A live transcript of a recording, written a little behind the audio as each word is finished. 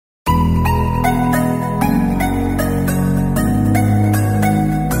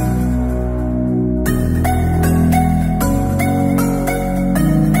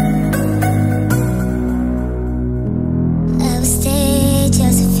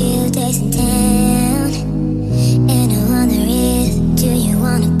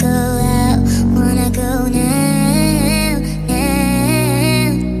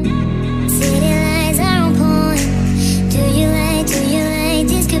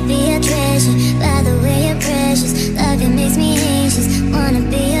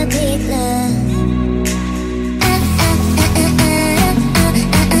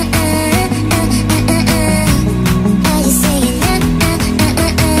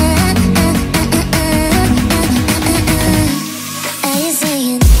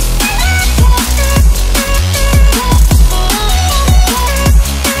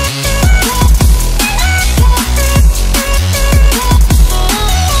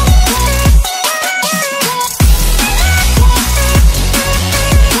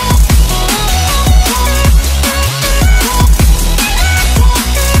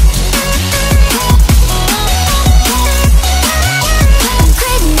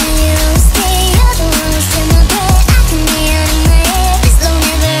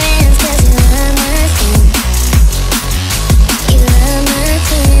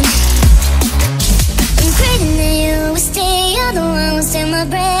my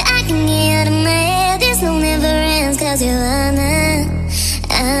breath, I can get out of my head. There's no never ends, cause you are nothing.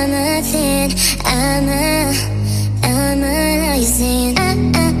 Now you're saying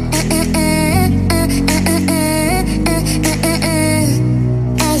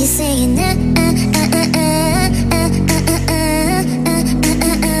are you saying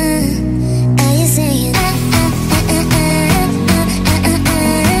are you saying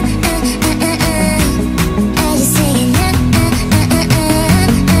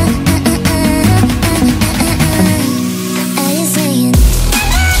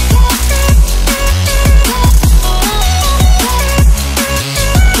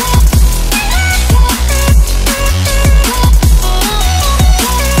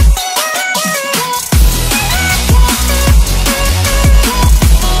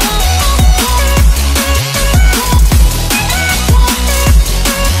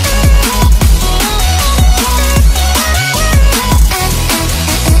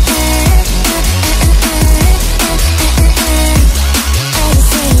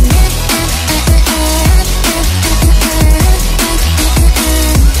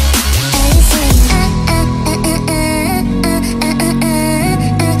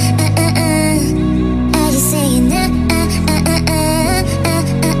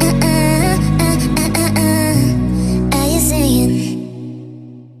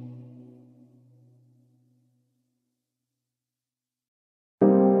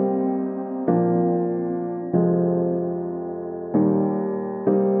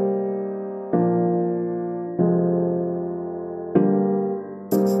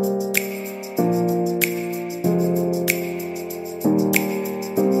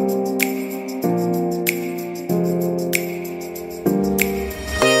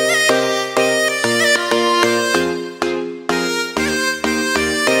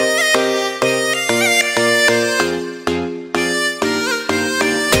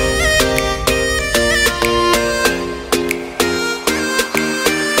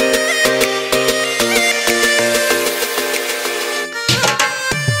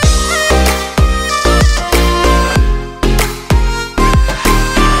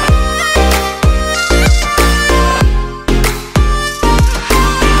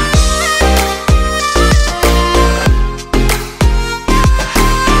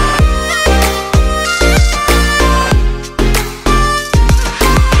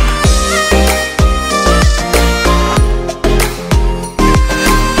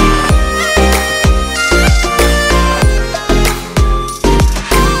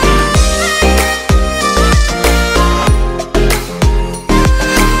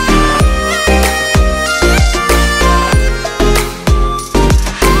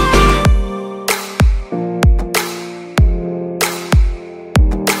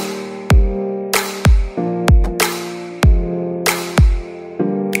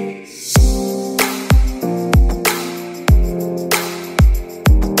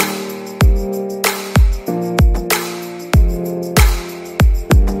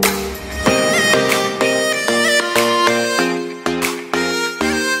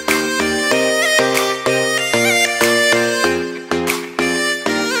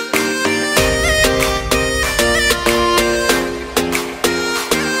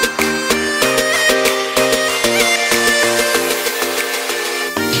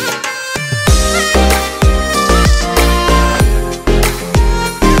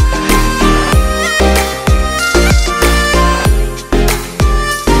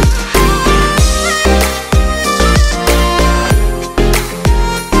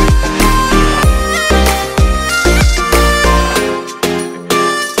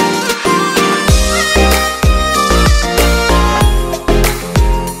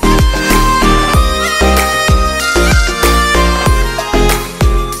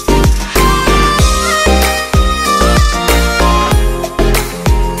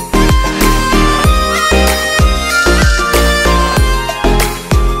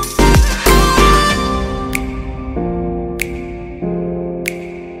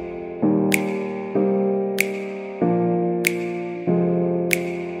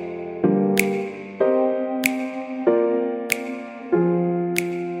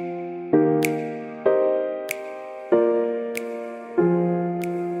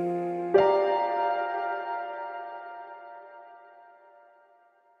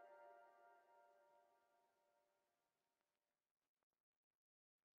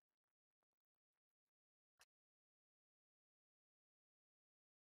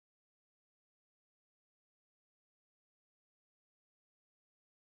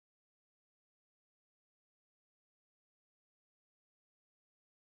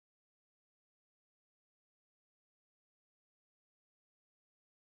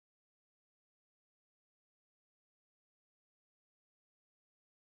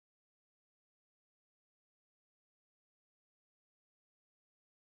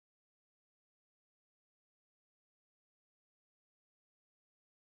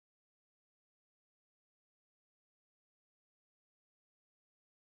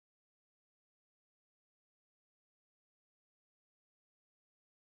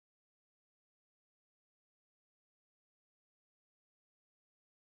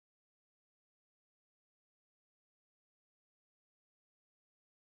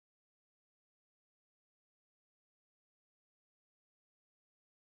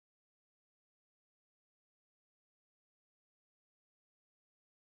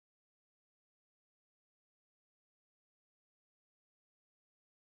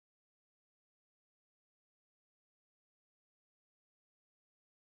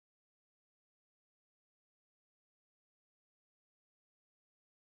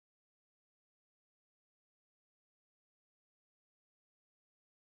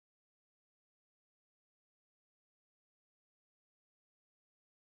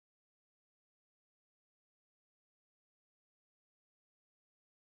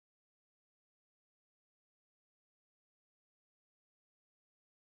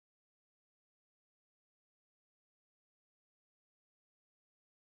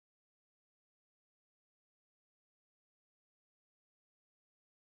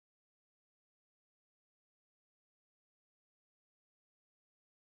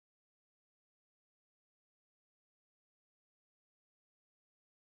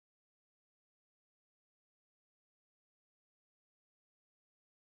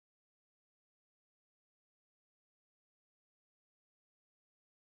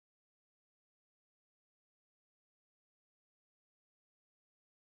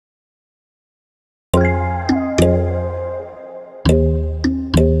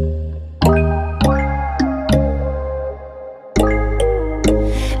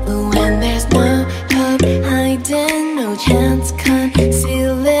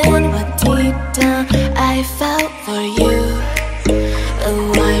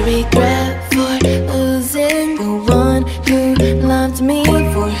regret for losing the one who loved me,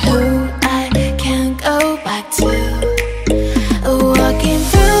 for who I can't go back to. Walking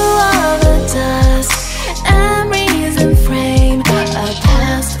through all the dust, memories and frame, a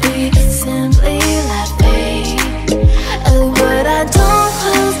past we simply let fade. But I don't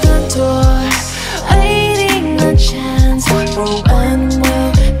close the door, waiting a chance for when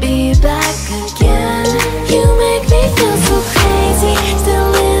we'll be back again. You make me feel so crazy,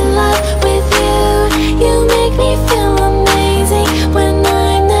 still in love with you. You make me feel amazing when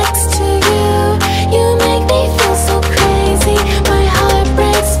I'm next to you. You make me feel so crazy, my heart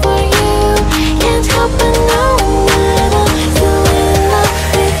breaks for you. Can't help but knowing that I'm still in love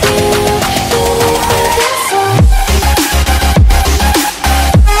with you. You make me feel so.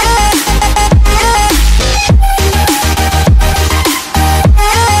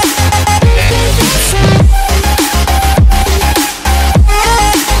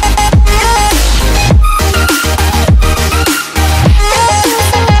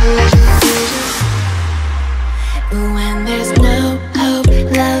 When there's no hope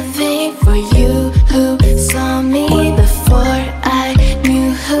loving for you who saw me before I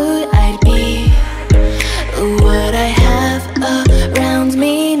knew who I'd be. What I have around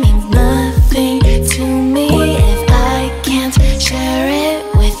me means nothing to me if I can't share it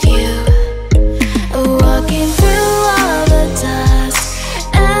with you. Walking through all the dust,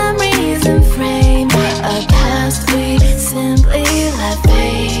 memories and frame, a past we simply let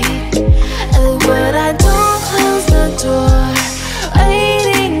fade. But I don't close the door,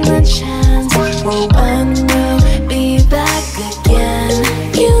 waiting the chance for when we'll be back again.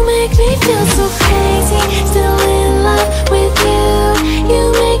 You make me feel so crazy, still